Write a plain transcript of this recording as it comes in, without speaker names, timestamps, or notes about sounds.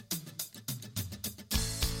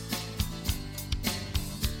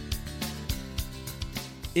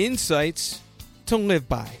Insights to Live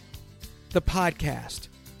By, the podcast,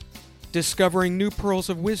 discovering new pearls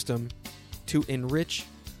of wisdom to enrich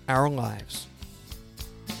our lives.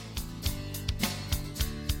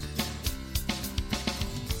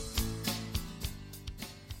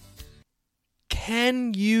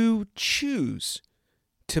 Can you choose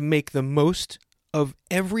to make the most of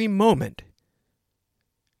every moment?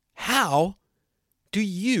 How do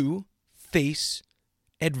you face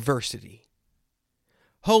adversity?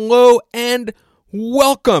 Hello and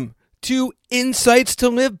welcome to Insights to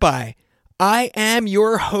Live By. I am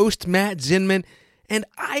your host, Matt Zinman, and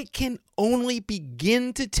I can only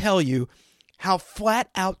begin to tell you how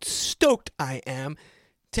flat out stoked I am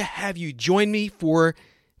to have you join me for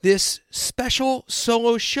this special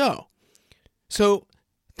solo show. So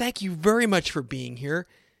thank you very much for being here.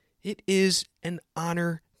 It is an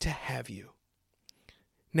honor to have you.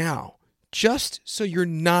 Now, just so you're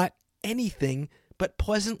not anything but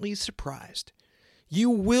pleasantly surprised, you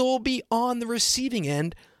will be on the receiving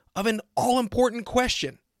end of an all-important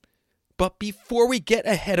question. But before we get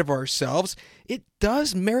ahead of ourselves, it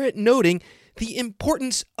does merit noting the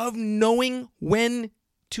importance of knowing when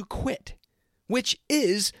to quit, which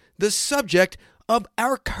is the subject of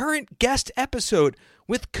our current guest episode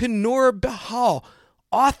with Kanur Behal,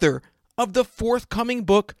 author of the forthcoming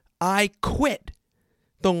book, I Quit,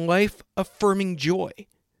 The Life-Affirming Joy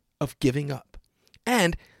of Giving Up.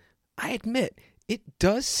 And I admit, it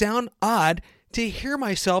does sound odd to hear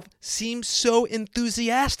myself seem so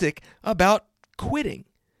enthusiastic about quitting,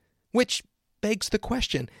 which begs the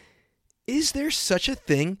question, is there such a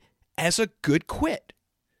thing as a good quit?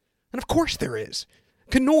 And of course there is.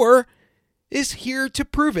 Kanur is here to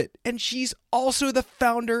prove it, and she's also the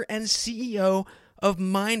founder and CEO of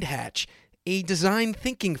MindHatch, a design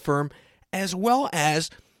thinking firm, as well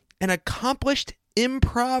as an accomplished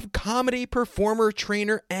improv comedy performer,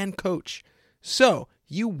 trainer, and coach. So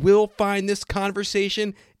you will find this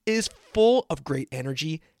conversation is full of great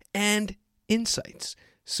energy and insights.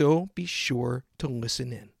 So be sure to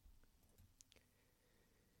listen in.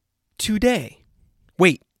 Today,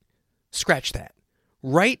 wait, scratch that.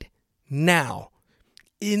 Right now,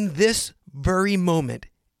 in this very moment,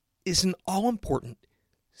 is an all-important,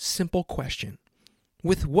 simple question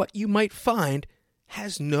with what you might find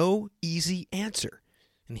has no easy answer.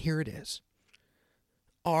 And here it is.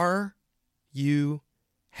 Are you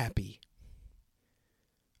happy?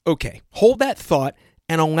 Okay, hold that thought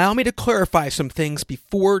and allow me to clarify some things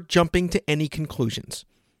before jumping to any conclusions.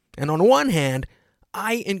 And on one hand,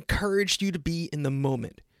 I encouraged you to be in the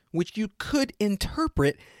moment, which you could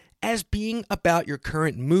interpret as being about your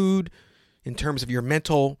current mood in terms of your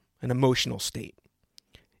mental and emotional state.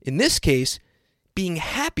 In this case, being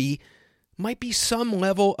happy might be some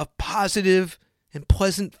level of positive and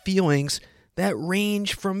pleasant feelings that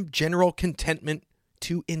range from general contentment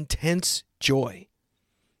to intense joy.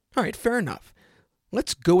 All right, fair enough.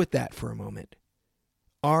 Let's go with that for a moment.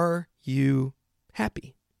 Are you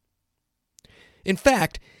happy? In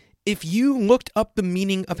fact, if you looked up the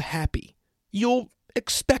meaning of happy, you'll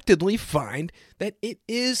expectedly find that it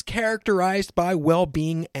is characterized by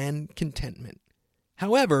well-being and contentment.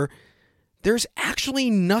 However, there's actually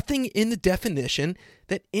nothing in the definition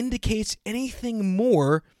that indicates anything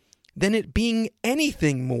more than it being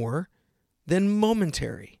anything more than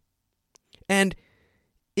momentary. And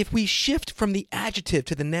if we shift from the adjective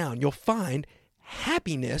to the noun, you'll find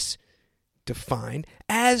happiness defined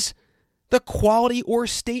as the quality or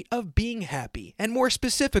state of being happy, and more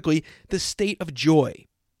specifically, the state of joy,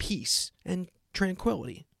 peace, and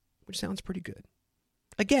tranquility, which sounds pretty good.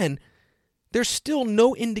 Again, there's still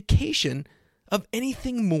no indication of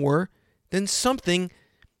anything more than something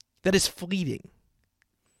that is fleeting.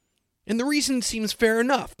 And the reason seems fair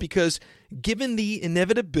enough, because given the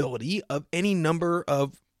inevitability of any number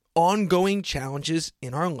of ongoing challenges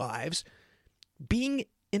in our lives, being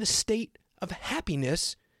in a state of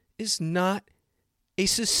happiness is not a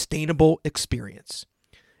sustainable experience.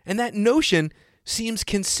 And that notion seems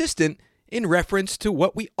consistent in reference to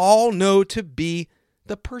what we all know to be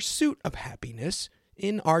the pursuit of happiness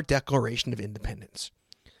in our Declaration of Independence.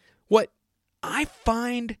 What I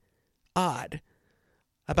find odd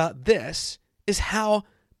about this is how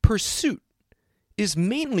pursuit is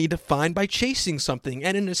mainly defined by chasing something,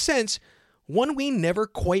 and in a sense, one we never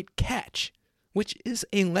quite catch, which is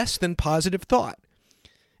a less than positive thought.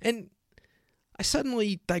 And I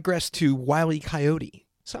suddenly digress to Wile E. Coyote.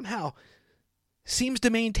 Somehow seems to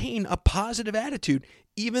maintain a positive attitude,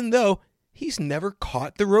 even though he's never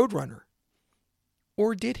caught the Roadrunner.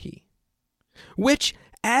 Or did he? Which,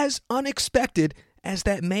 as unexpected as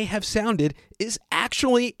that may have sounded, is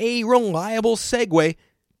actually a reliable segue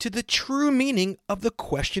to the true meaning of the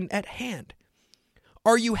question at hand.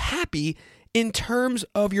 Are you happy in terms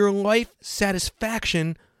of your life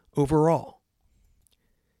satisfaction overall?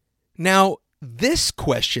 Now, this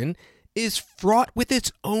question is fraught with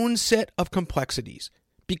its own set of complexities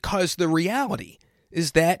because the reality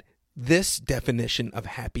is that this definition of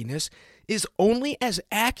happiness is only as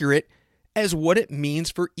accurate as what it means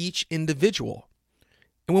for each individual.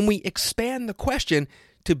 And when we expand the question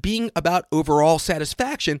to being about overall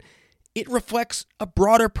satisfaction, it reflects a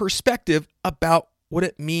broader perspective about what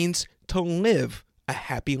it means to live a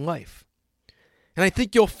happy life. And I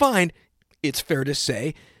think you'll find, it's fair to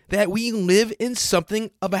say, that we live in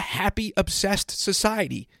something of a happy, obsessed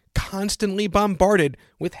society, constantly bombarded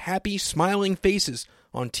with happy, smiling faces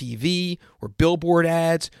on TV or billboard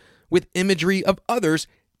ads, with imagery of others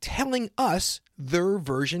telling us their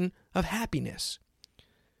version of happiness.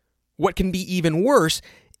 What can be even worse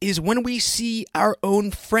is when we see our own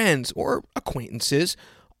friends or acquaintances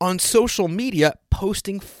on social media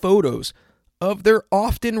posting photos of their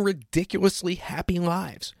often ridiculously happy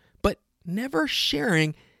lives, but never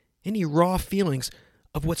sharing any raw feelings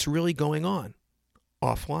of what's really going on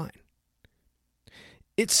offline.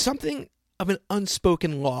 It's something of an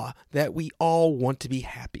unspoken law that we all want to be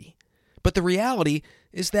happy. But the reality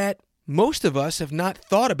is that most of us have not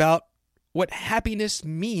thought about what happiness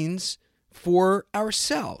means for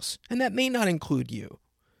ourselves, and that may not include you.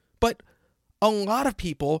 But a lot of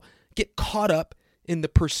people get caught up in the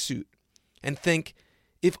pursuit and think,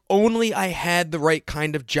 if only I had the right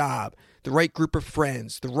kind of job, the right group of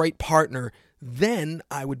friends, the right partner, then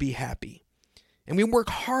I would be happy. And we work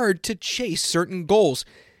hard to chase certain goals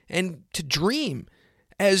and to dream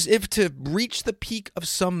as if to reach the peak of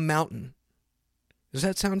some mountain. Does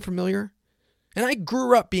that sound familiar? And I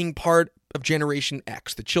grew up being part of Generation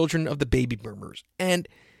X, the children of the baby boomers, and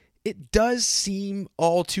it does seem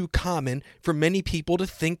all too common for many people to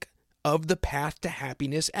think of the path to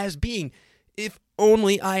happiness as being, if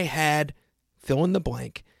only I had fill in the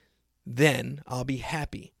blank, then I'll be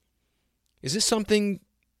happy. Is this something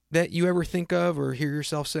that you ever think of or hear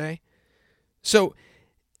yourself say? So,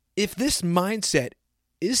 if this mindset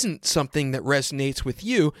isn't something that resonates with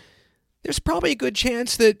you, there's probably a good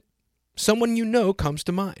chance that someone you know comes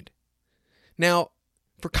to mind. Now,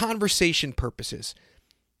 for conversation purposes,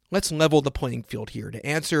 let's level the playing field here to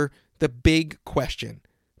answer the big question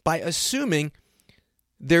by assuming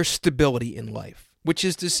there's stability in life, which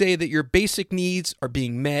is to say that your basic needs are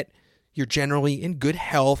being met, you're generally in good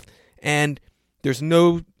health, and there's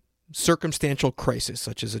no circumstantial crisis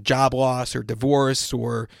such as a job loss or divorce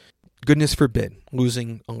or, goodness forbid,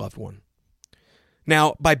 losing a loved one.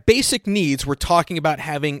 Now, by basic needs, we're talking about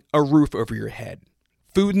having a roof over your head,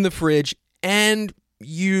 food in the fridge, and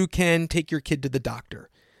you can take your kid to the doctor.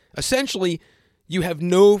 Essentially, you have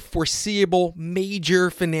no foreseeable major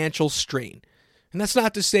financial strain. And that's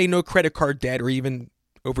not to say no credit card debt or even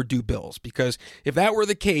overdue bills, because if that were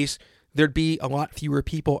the case, there'd be a lot fewer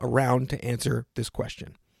people around to answer this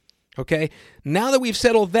question. Okay? Now that we've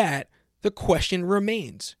settled that, the question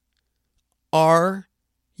remains, are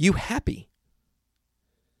you happy?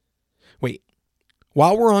 Wait,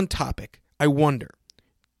 while we're on topic, I wonder,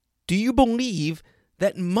 do you believe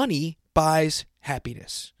that money buys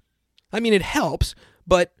happiness? I mean, it helps,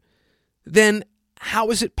 but then how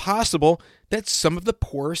is it possible that some of the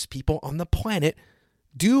poorest people on the planet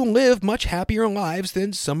do live much happier lives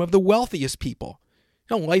than some of the wealthiest people?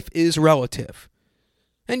 Now, life is relative.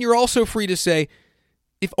 And you're also free to say,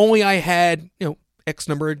 if only I had, X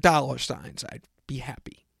number of dollar signs, I'd be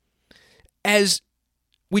happy. As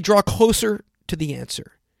we draw closer to the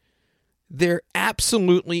answer, there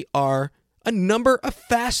absolutely are a number of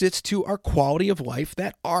facets to our quality of life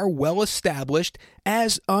that are well established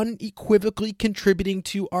as unequivocally contributing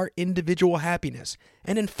to our individual happiness.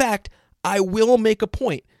 And in fact, I will make a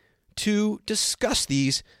point to discuss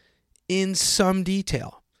these in some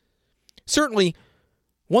detail. Certainly,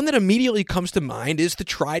 one that immediately comes to mind is the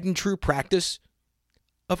tried and true practice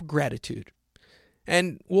of gratitude.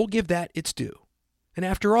 And we'll give that its due. And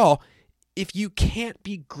after all, if you can't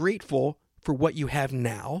be grateful for what you have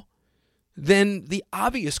now, then the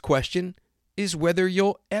obvious question is whether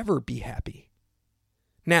you'll ever be happy.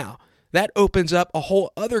 Now, that opens up a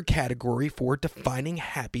whole other category for defining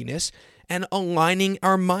happiness and aligning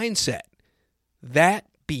our mindset, that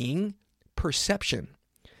being perception.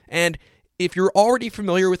 And if you're already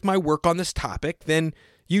familiar with my work on this topic, then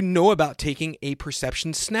you know about taking a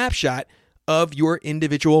perception snapshot of your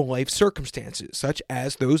individual life circumstances, such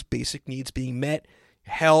as those basic needs being met,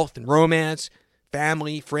 health and romance,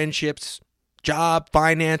 family, friendships, job,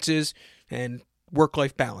 finances, and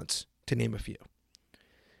work-life balance, to name a few.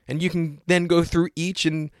 And you can then go through each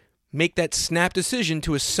and make that snap decision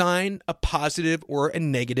to assign a positive or a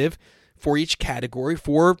negative for each category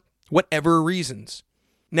for whatever reasons.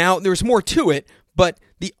 Now, there's more to it, but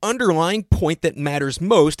the underlying point that matters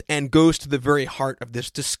most and goes to the very heart of this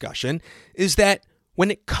discussion is that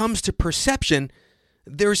when it comes to perception,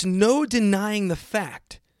 there's no denying the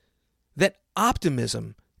fact that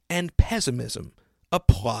optimism and pessimism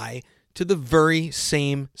apply to the very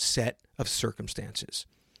same set of circumstances.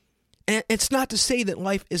 And it's not to say that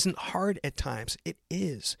life isn't hard at times. It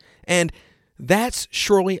is. And that's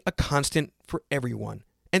surely a constant for everyone.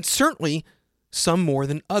 And certainly some more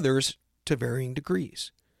than others to varying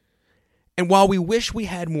degrees. And while we wish we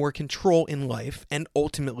had more control in life, and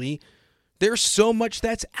ultimately there's so much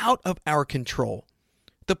that's out of our control,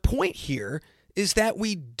 the point here is that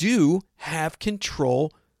we do have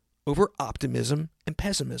control over optimism and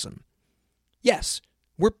pessimism. Yes,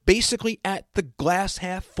 we're basically at the glass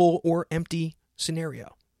half full or empty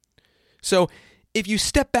scenario. So if you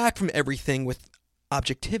step back from everything with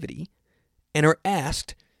objectivity and are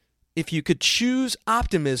asked if you could choose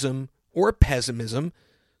optimism or pessimism,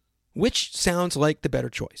 which sounds like the better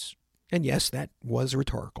choice? And yes, that was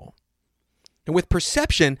rhetorical. And with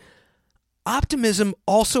perception, optimism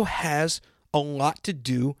also has a lot to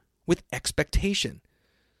do with expectation.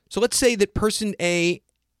 So let's say that person A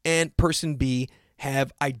and person B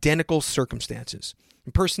have identical circumstances.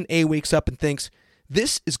 And person A wakes up and thinks,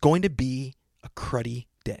 this is going to be a cruddy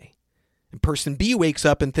day. And person B wakes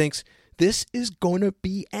up and thinks, this is going to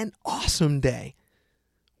be an awesome day.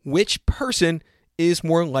 Which person is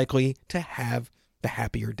more likely to have the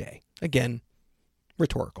happier day? Again,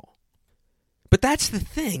 rhetorical. But that's the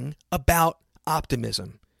thing about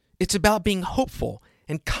optimism. It's about being hopeful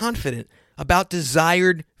and confident about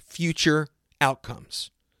desired future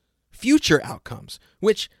outcomes. Future outcomes,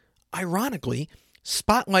 which ironically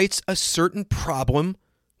spotlights a certain problem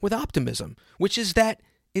with optimism, which is that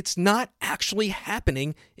it's not actually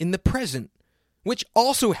happening in the present, which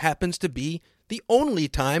also happens to be the only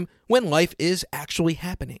time when life is actually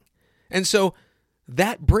happening. And so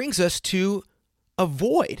that brings us to a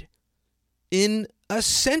void in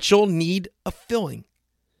essential need of filling.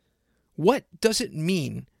 What does it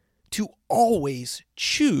mean to always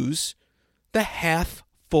choose the half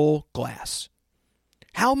full glass?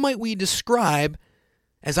 How might we describe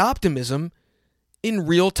as optimism in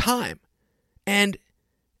real time and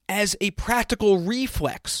as a practical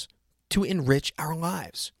reflex to enrich our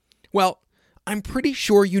lives? Well, I'm pretty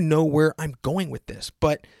sure you know where I'm going with this,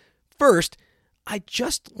 but first, I'd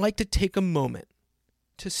just like to take a moment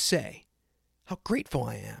to say how grateful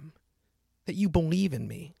I am that you believe in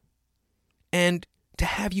me and to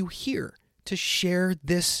have you here to share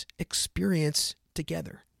this experience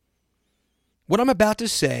together. What I'm about to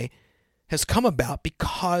say has come about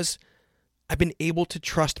because I've been able to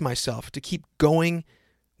trust myself to keep going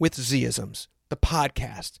with Zisms, the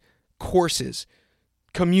podcast, courses,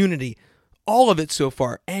 community, all of it so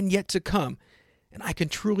far and yet to come. And I can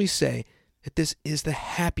truly say that this is the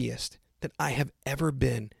happiest that I have ever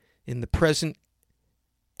been in the present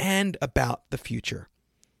and about the future.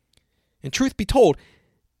 And truth be told,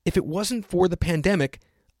 if it wasn't for the pandemic,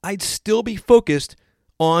 I'd still be focused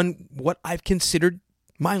on what I've considered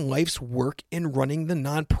my life's work in running the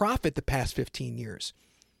nonprofit the past 15 years.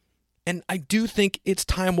 And I do think its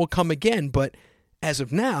time will come again, but as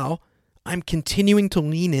of now, I'm continuing to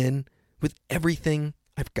lean in with everything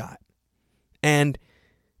I've got. And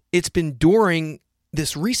it's been during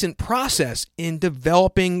this recent process in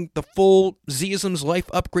developing the full Zisms Life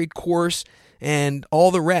Upgrade course and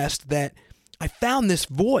all the rest that I found this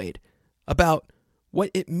void about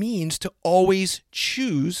what it means to always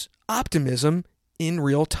choose optimism in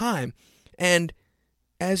real time. And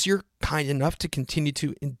as you're kind enough to continue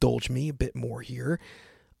to indulge me a bit more here,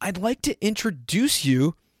 I'd like to introduce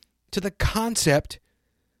you to the concept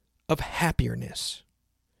of happiness.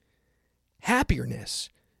 Happiness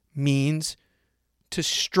means to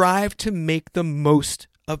strive to make the most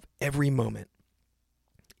of every moment.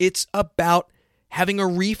 It's about having a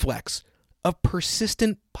reflex of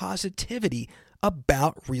persistent positivity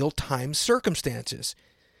about real-time circumstances.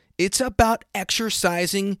 It's about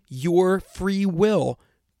exercising your free will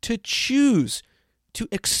to choose to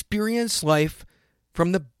experience life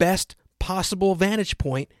from the best possible vantage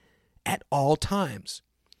point at all times.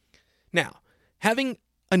 Now, having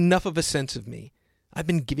enough of a sense of me, I've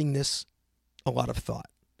been giving this a lot of thought,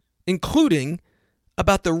 including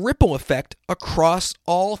about the ripple effect across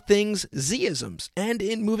all things Zisms and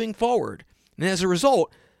in moving forward. And as a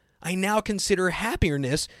result, I now consider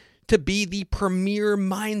happiness to be the premier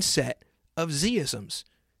mindset of Zisms.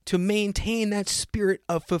 to maintain that spirit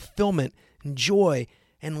of fulfillment and joy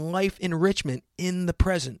and life enrichment in the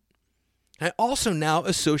present. I also now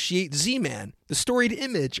associate Z-Man, the storied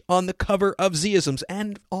image on the cover of Zisms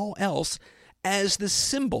and all else, as the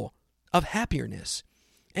symbol of happiness.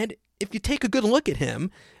 And if you take a good look at him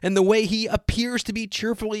and the way he appears to be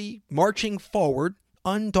cheerfully marching forward,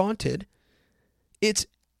 undaunted, it's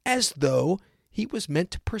as though he was meant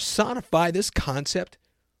to personify this concept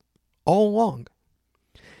all along.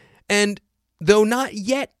 And though not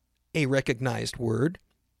yet a recognized word,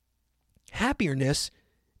 happiness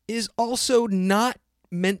is also not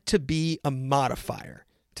meant to be a modifier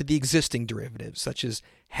to the existing derivatives, such as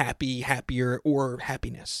happy, happier, or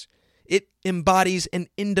happiness. It embodies an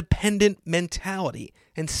independent mentality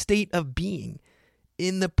and state of being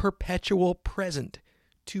in the perpetual present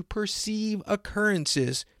to perceive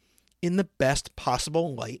occurrences in the best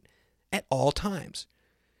possible light at all times.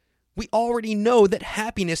 We already know that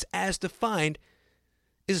happiness, as defined,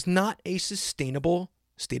 is not a sustainable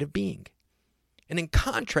state of being. And in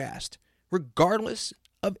contrast, regardless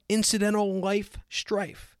of incidental life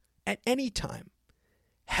strife at any time,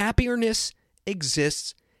 happiness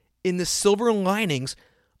exists in the silver linings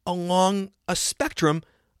along a spectrum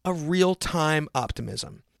of real-time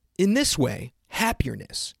optimism. In this way,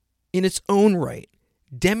 happiness, in its own right,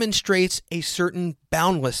 demonstrates a certain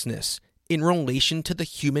boundlessness in relation to the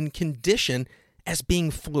human condition as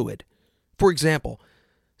being fluid. For example,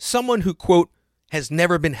 someone who, quote, has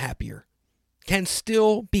never been happier can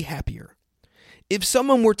still be happier. If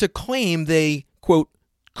someone were to claim they, quote,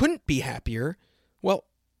 couldn't be happier, well,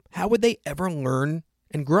 how would they ever learn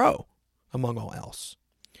and grow, among all else?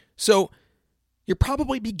 So, you're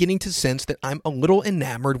probably beginning to sense that I'm a little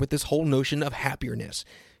enamored with this whole notion of happiness.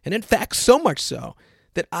 And in fact, so much so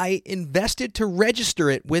that I invested to register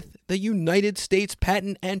it with the United States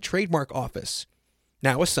Patent and Trademark Office,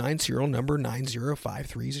 now assigned serial number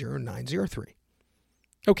 905300903.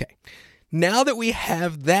 Okay, now that we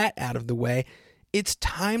have that out of the way, it's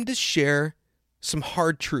time to share some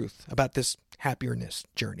hard truth about this happiness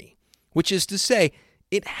journey, which is to say,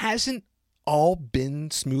 it hasn't all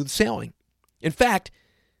been smooth sailing. In fact,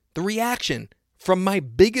 the reaction from my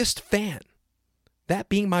biggest fan, that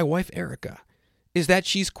being my wife Erica, is that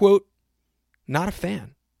she's, quote, not a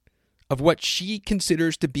fan of what she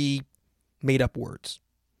considers to be made-up words.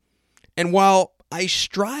 And while I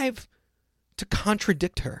strive to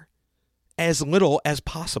contradict her as little as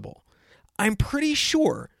possible, I'm pretty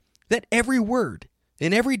sure that every word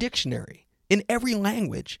in every dictionary, in every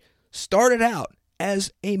language, started out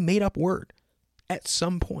as a made-up word at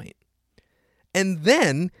some point. And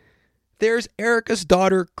then there's Erica's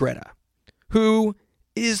daughter, Greta, who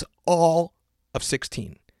is all of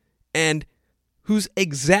 16, and whose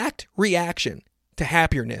exact reaction to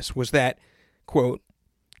happiness was that, quote,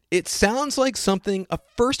 it sounds like something a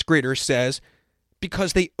first grader says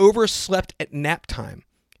because they overslept at nap time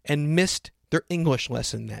and missed their English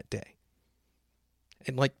lesson that day.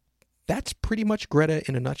 And that's pretty much Greta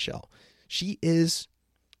in a nutshell. She is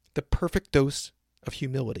the perfect dose of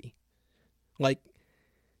humility.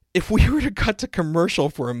 If we were to cut to commercial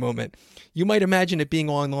for a moment, you might imagine it being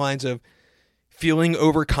along the lines of feeling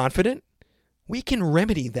overconfident. We can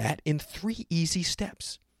remedy that in 3 easy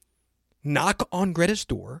steps. Knock on Greta's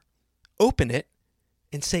door, open it,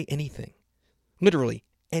 and say anything. Literally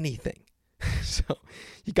anything. So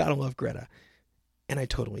you gotta love Greta. And I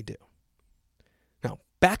totally do. Now,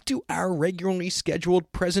 back to our regularly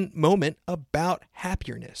scheduled present moment about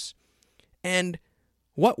happiness. And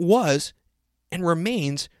what was and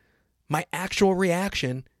remains my actual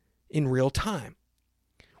reaction in real time.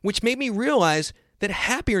 Which made me realize that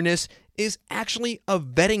happiness is actually a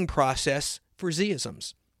vetting process for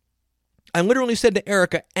Zisms. I literally said to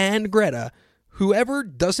Erica and Greta, whoever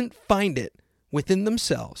doesn't find it within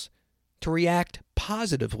themselves to react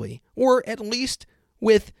positively, or at least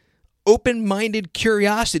with open-minded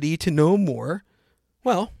curiosity to know more,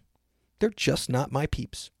 well, they're just not my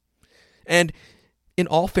peeps. And in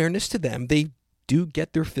all fairness to them, they do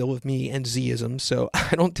get their fill of me and Zism, so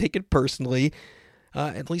I don't take it personally,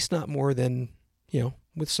 at least not more than,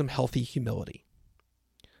 with some healthy humility.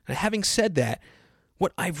 And having said that,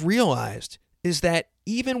 what I've realized is that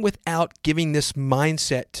even without giving this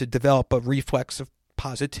mindset to develop a reflex of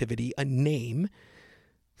positivity a name,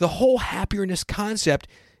 the whole happiness concept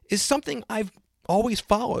is something I've always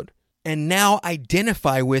followed and now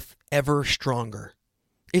identify with ever stronger.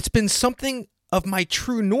 It's been something of my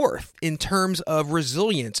true north in terms of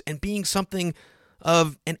resilience and being something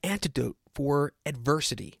of an antidote for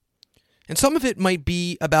adversity. And some of it might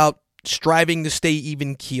be about striving to stay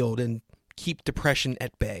even-keeled and keep depression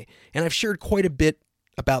at bay. And I've shared quite a bit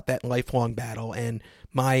about that lifelong battle and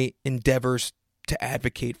my endeavors to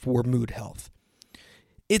advocate for mood health.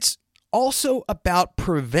 It's also about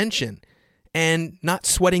prevention and not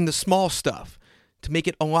sweating the small stuff to make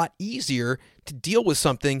it a lot easier to deal with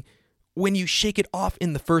something when you shake it off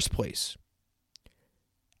in the first place.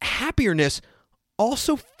 Happiness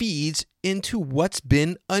also feeds into what's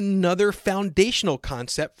been another foundational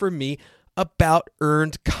concept for me about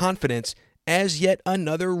earned confidence as yet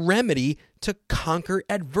another remedy to conquer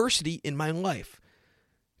adversity in my life.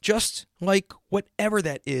 Just like whatever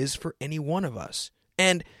that is for any one of us.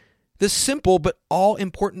 And the simple but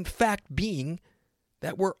all-important fact being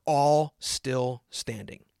that we're all still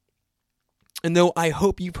standing. And though I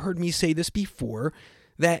hope you've heard me say this before,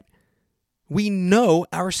 that we know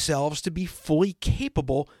ourselves to be fully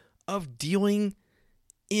capable of dealing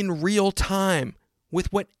in real time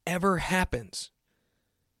with whatever happens.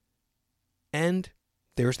 And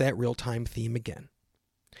there's that real-time theme again.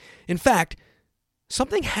 In fact,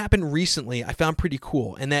 something happened recently I found pretty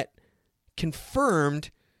cool, and that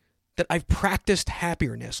confirmed that I've practiced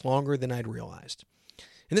happiness longer than I'd realized.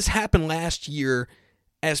 And this happened last year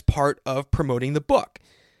as part of promoting the book.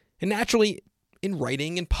 And naturally, in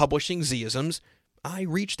writing and publishing Zeisms, I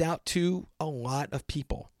reached out to a lot of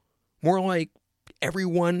people. More like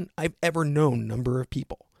everyone I've ever known number of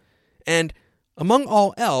people. And among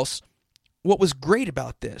all else, what was great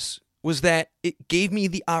about this was that it gave me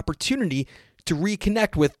the opportunity to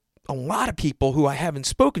reconnect with a lot of people who I haven't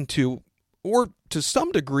spoken to or to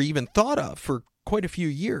some degree even thought of for quite a few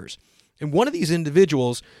years. And one of these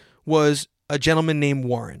individuals was a gentleman named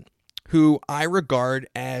Warren, who I regard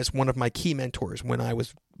as one of my key mentors when I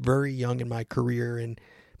was very young in my career in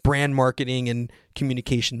brand marketing and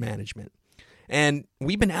communication management. And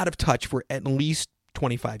we've been out of touch for at least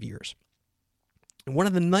 25 years. And one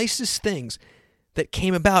of the nicest things that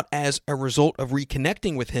came about as a result of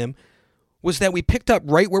reconnecting with him was that we picked up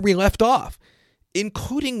right where we left off,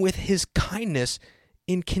 including with his kindness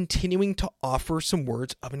in continuing to offer some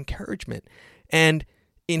words of encouragement. And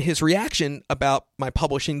in his reaction about my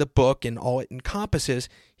publishing the book and all it encompasses,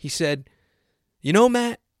 he said, "You know,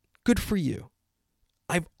 Matt, good for you.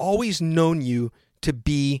 I've always known you to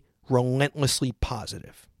be relentlessly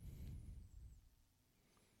positive."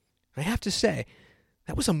 I have to say,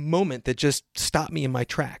 that was a moment that just stopped me in my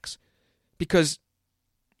tracks. Because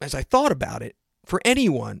as I thought about it, for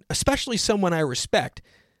anyone, especially someone I respect,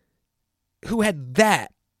 who had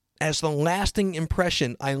that as the lasting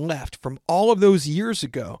impression I left from all of those years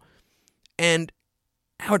ago, and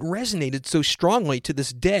how it resonated so strongly to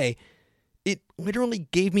this day, it literally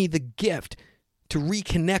gave me the gift to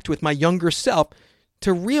reconnect with my younger self,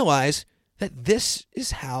 to realize that this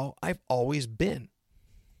is how I've always been.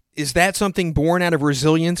 Is that something born out of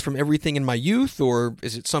resilience from everything in my youth, or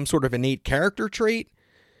is it some sort of innate character trait?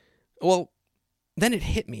 Well, then it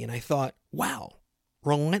hit me and I thought, wow,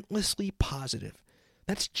 relentlessly positive.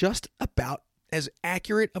 That's just about as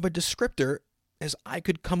accurate of a descriptor as I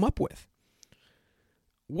could come up with.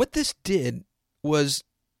 What this did was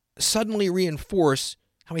suddenly reinforce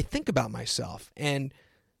how I think about myself and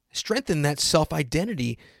strengthen that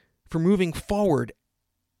self-identity for moving forward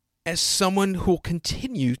as someone who will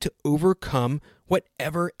continue to overcome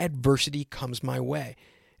whatever adversity comes my way.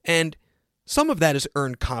 And some of that is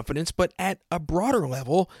earned confidence, but at a broader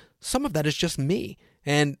level, some of that is just me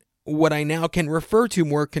and what I now can refer to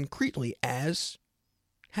more concretely as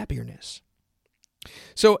happiness.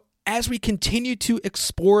 So as we continue to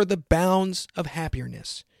explore the bounds of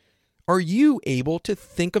happiness, are you able to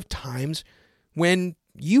think of times when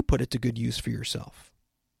you put it to good use for yourself?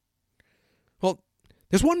 Well,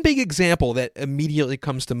 there's one big example that immediately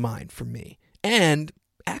comes to mind for me, and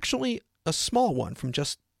actually a small one from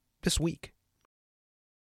just this week.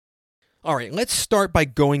 All right, let's start by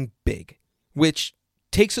going big, which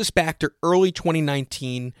takes us back to early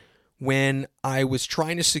 2019 when I was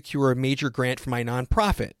trying to secure a major grant for my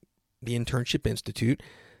nonprofit, the Internship Institute,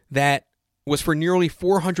 that was for nearly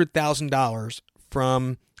 $400,000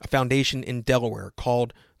 from a foundation in Delaware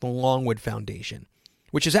called the Longwood Foundation,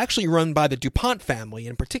 which is actually run by the DuPont family,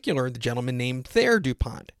 in particular the gentleman named Thayer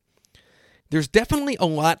DuPont. There's definitely a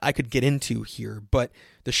lot I could get into here, but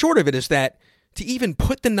the short of it is that to even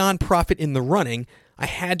put the nonprofit in the running, I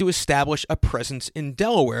had to establish a presence in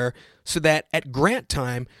Delaware so that at grant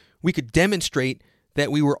time, we could demonstrate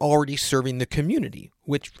that we were already serving the community,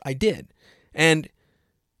 which I did, and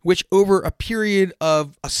which over a period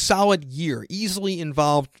of a solid year easily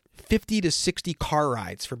involved 50 to 60 car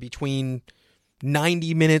rides for between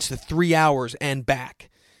 90 minutes to 3 hours and back.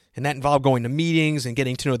 And that involved going to meetings and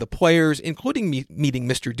getting to know the players, including meeting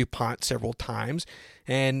Mr. DuPont several times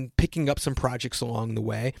and picking up some projects along the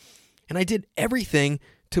way. And I did everything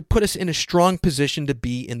to put us in a strong position to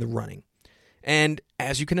be in the running. And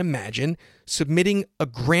as you can imagine, submitting a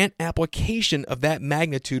grant application of that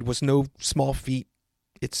magnitude was no small feat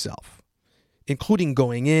itself, including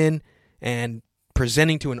going in and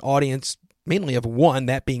presenting to an audience, mainly of one,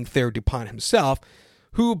 that being Thayer DuPont himself,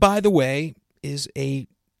 who, by the way, is a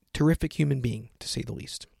terrific human being, to say the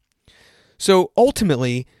least. So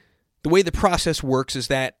ultimately, the way the process works is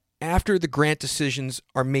that after the grant decisions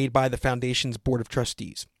are made by the foundation's board of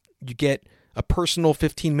trustees, you get a personal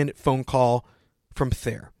 15-minute phone call from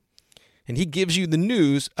Thayer. And he gives you the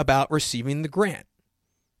news about receiving the grant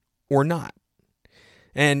or not.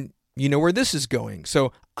 And you know where this is going.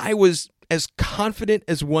 So I was as confident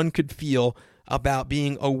as one could feel about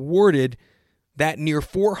being awarded that near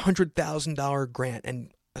 $400,000 grant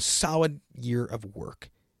and a solid year of work.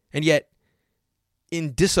 And yet,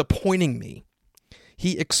 in disappointing me,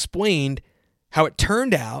 he explained how it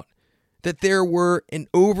turned out that there were an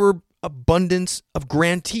overabundance of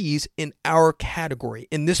grantees in our category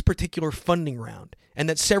in this particular funding round, and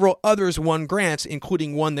that several others won grants,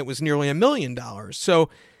 including one that was nearly $1 million. So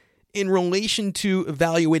in relation to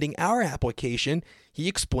evaluating our application, he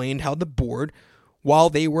explained how the board, while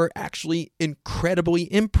they were actually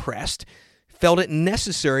incredibly impressed, felt it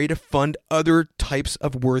necessary to fund other types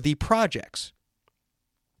of worthy projects.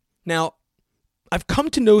 Now, I've come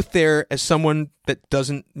to know Thayer as someone that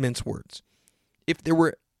doesn't mince words. If there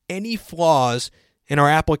were any flaws in our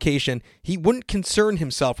application, he wouldn't concern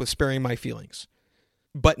himself with sparing my feelings.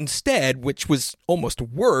 But instead, which was almost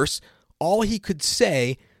worse, all he could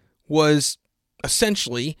say was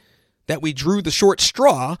essentially that we drew the short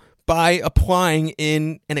straw by applying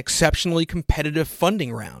in an exceptionally competitive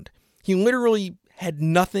funding round. He literally had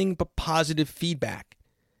nothing but positive feedback,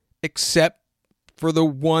 except for the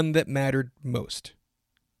one that mattered most.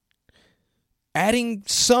 Adding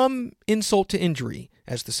some insult to injury,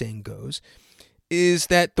 as the saying goes, is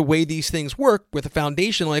that the way these things work with a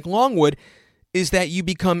foundation like Longwood is that you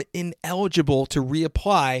become ineligible to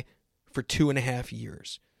reapply for 2.5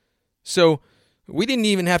 years. So we didn't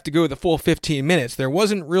even have to go the full 15 minutes. There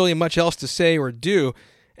wasn't really much else to say or do,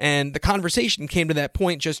 and the conversation came to that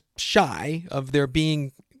point just shy of there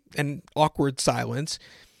being an awkward silence.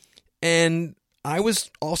 And I was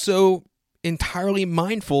also entirely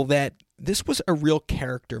mindful that this was a real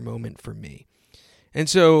character moment for me. And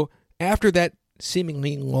so after that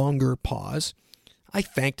seemingly longer pause, I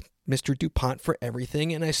thanked Mr. DuPont for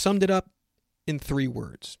everything, and I summed it up in 3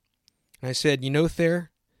 words. And I said, you know, Thayer,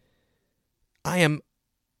 I am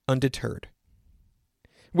undeterred.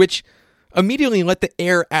 Which immediately let the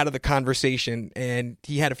air out of the conversation, and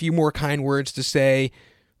he had a few more kind words to say,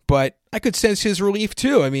 but I could sense his relief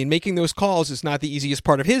too. I mean, making those calls is not the easiest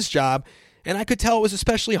part of his job, and I could tell it was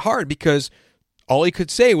especially hard because all he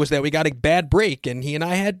could say was that we got a bad break, and he and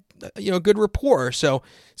I had, good rapport, so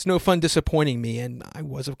it's no fun disappointing me, and I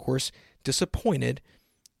was, of course, disappointed,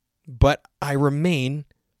 but I remain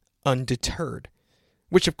undeterred,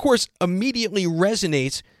 which, of course, immediately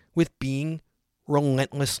resonates with being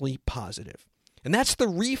relentlessly positive. And that's the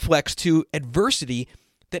reflex to adversity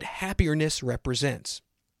that happiness represents.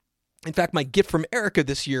 In fact, my gift from Erica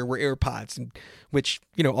this year were AirPods, which,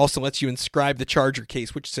 also lets you inscribe the charger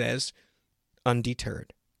case, which says,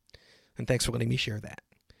 undeterred. And thanks for letting me share that.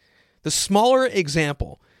 The smaller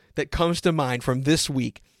example that comes to mind from this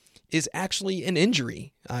week is actually an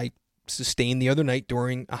injury I sustained the other night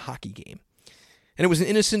during a hockey game. And it was an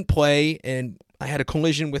innocent play, and I had a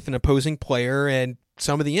collision with an opposing player, and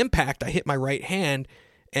some of the impact, I hit my right hand,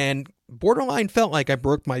 and borderline felt like I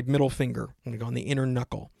broke my middle finger, on the inner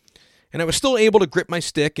knuckle. And I was still able to grip my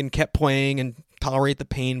stick and kept playing and tolerate the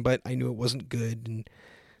pain, but I knew it wasn't good. And,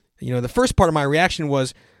 the first part of my reaction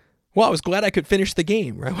was, well, I was glad I could finish the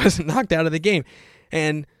game, right? I wasn't knocked out of the game.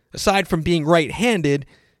 And aside from being right-handed,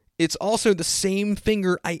 it's also the same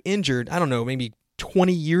finger I injured, I don't know, maybe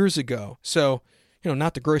 20 years ago. So,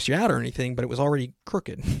 not to gross you out or anything, but it was already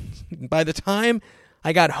crooked. By the time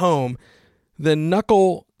I got home, the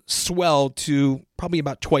knuckle swelled to probably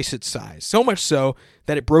about twice its size. So much so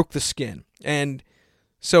that it broke the skin. And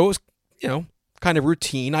so it was, kind of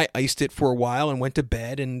routine. I iced it for a while and went to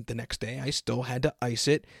bed. And the next day I still had to ice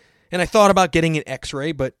it. And I thought about getting an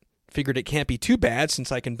x-ray, but figured it can't be too bad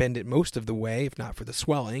since I can bend it most of the way, if not for the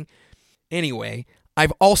swelling. Anyway,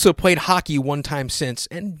 I've also played hockey one time since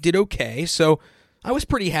and did okay. So I was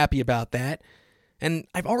pretty happy about that. And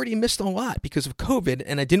I've already missed a lot because of COVID,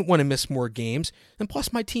 and I didn't want to miss more games. And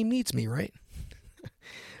plus, my team needs me, right?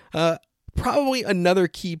 Probably another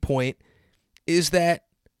key point is that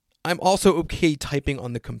I'm also okay typing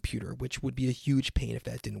on the computer, which would be a huge pain if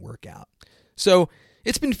that didn't work out. So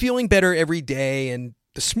it's been feeling better every day, and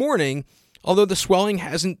this morning, although the swelling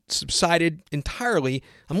hasn't subsided entirely,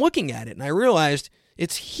 I'm looking at it and I realized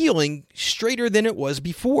it's healing straighter than it was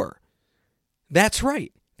before. That's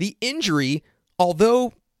right. The injury,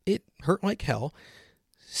 although it hurt like hell,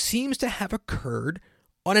 seems to have occurred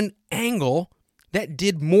on an angle that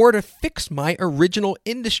did more to fix my original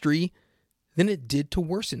industry than it did to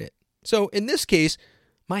worsen it. So in this case,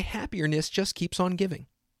 my happiness just keeps on giving.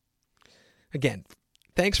 Again,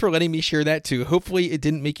 thanks for letting me share that too. Hopefully it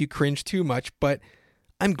didn't make you cringe too much, but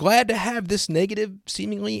I'm glad to have this negative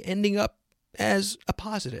seemingly ending up as a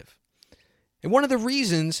positive. And one of the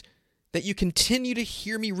reasons that you continue to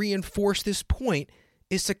hear me reinforce this point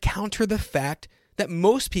is to counter the fact that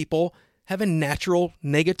most people have a natural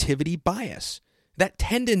negativity bias, that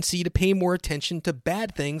tendency to pay more attention to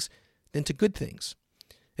bad things than to good things.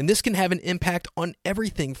 And this can have an impact on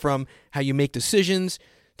everything from how you make decisions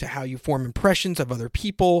to how you form impressions of other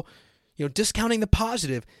people. Discounting the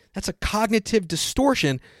positive, that's a cognitive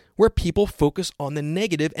distortion where people focus on the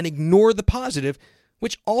negative and ignore the positive,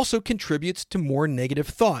 which also contributes to more negative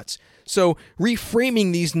thoughts. So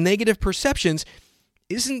reframing these negative perceptions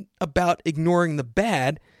isn't about ignoring the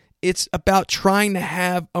bad. It's about trying to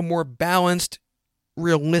have a more balanced,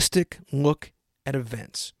 realistic look at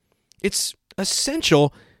events. It's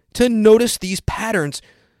essential to notice these patterns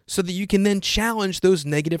so that you can then challenge those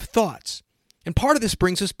negative thoughts. And part of this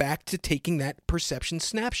brings us back to taking that perception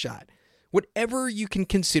snapshot. Whatever you can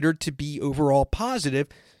consider to be overall positive,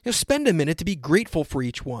 spend a minute to be grateful for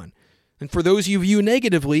each one. And for those you view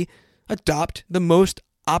negatively, adopt the most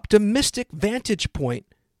optimistic vantage point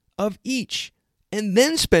of each. And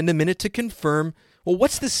then spend a minute to confirm,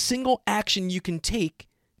 what's the single action you can take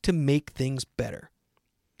to make things better?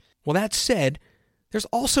 Well, that said, there's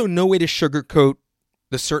also no way to sugarcoat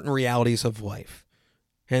the certain realities of life,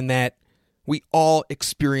 and that we all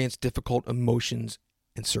experience difficult emotions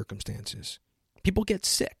and circumstances. People get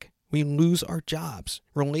sick. We lose our jobs.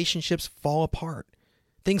 Relationships fall apart.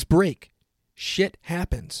 Things break. Shit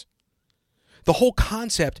happens. The whole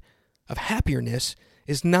concept of happiness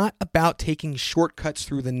is not about taking shortcuts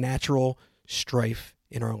through the natural strife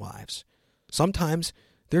in our lives. Sometimes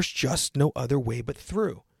there's just no other way but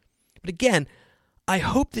through. But again, I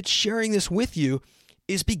hope that sharing this with you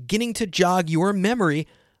is beginning to jog your memory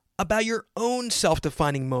about your own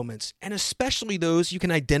self-defining moments, and especially those you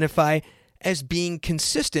can identify as being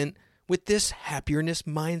consistent with this happiness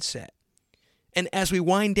mindset. And as we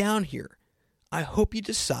wind down here, I hope you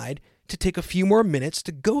decide to take a few more minutes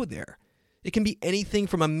to go there. It can be anything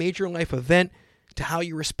from a major life event to how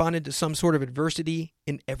you responded to some sort of adversity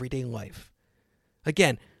in everyday life.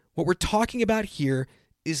 Again, what we're talking about here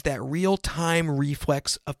is that real-time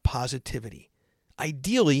reflex of positivity.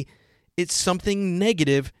 Ideally, it's something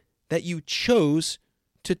negative that you chose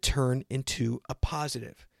to turn into a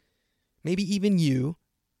positive. Maybe even you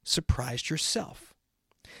surprised yourself.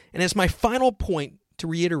 And as my final point to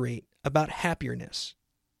reiterate about happiness,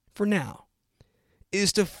 for now,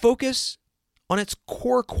 is to focus on its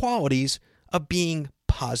core qualities of being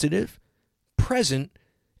positive, present,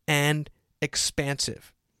 and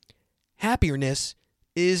expansive. Happiness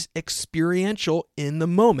is experiential in the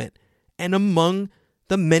moment, and among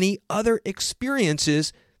the many other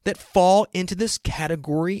experiences that fall into this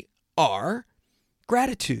category are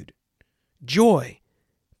gratitude, joy,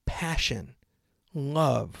 passion,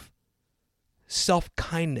 love,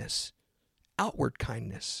 self-kindness, outward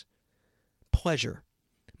kindness, pleasure,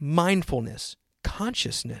 mindfulness,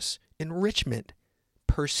 consciousness, enrichment,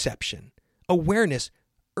 perception, awareness,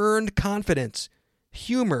 earned confidence,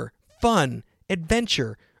 humor, fun,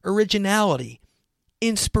 adventure, originality,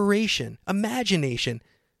 inspiration, imagination,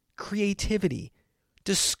 creativity,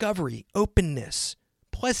 discovery, openness,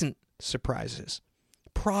 pleasant surprises,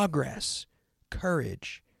 progress,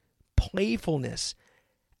 courage, playfulness,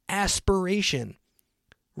 aspiration,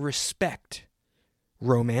 respect,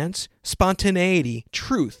 romance, spontaneity,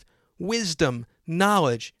 truth, wisdom,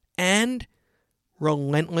 knowledge, and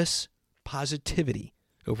relentless positivity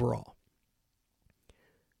overall.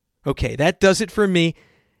 Okay, that does it for me.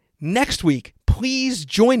 Next week, please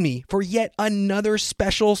join me for yet another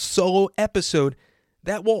special solo episode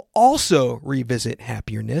that will also revisit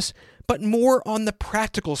happiness, but more on the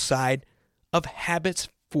practical side of habits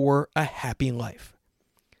for a happy life.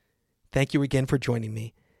 Thank you again for joining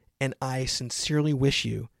me, and I sincerely wish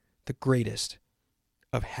you the greatest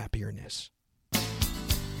of happiness.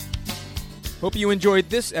 Hope you enjoyed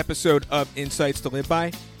this episode of Insights to Live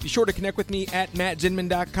By. Be sure to connect with me at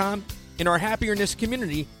mattzinman.com in our Happierness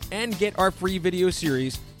community and get our free video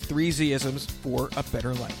series, 3 Zisms for a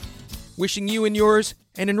Better Life. Wishing you and yours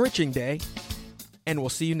an enriching day, and we'll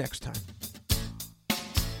see you next time.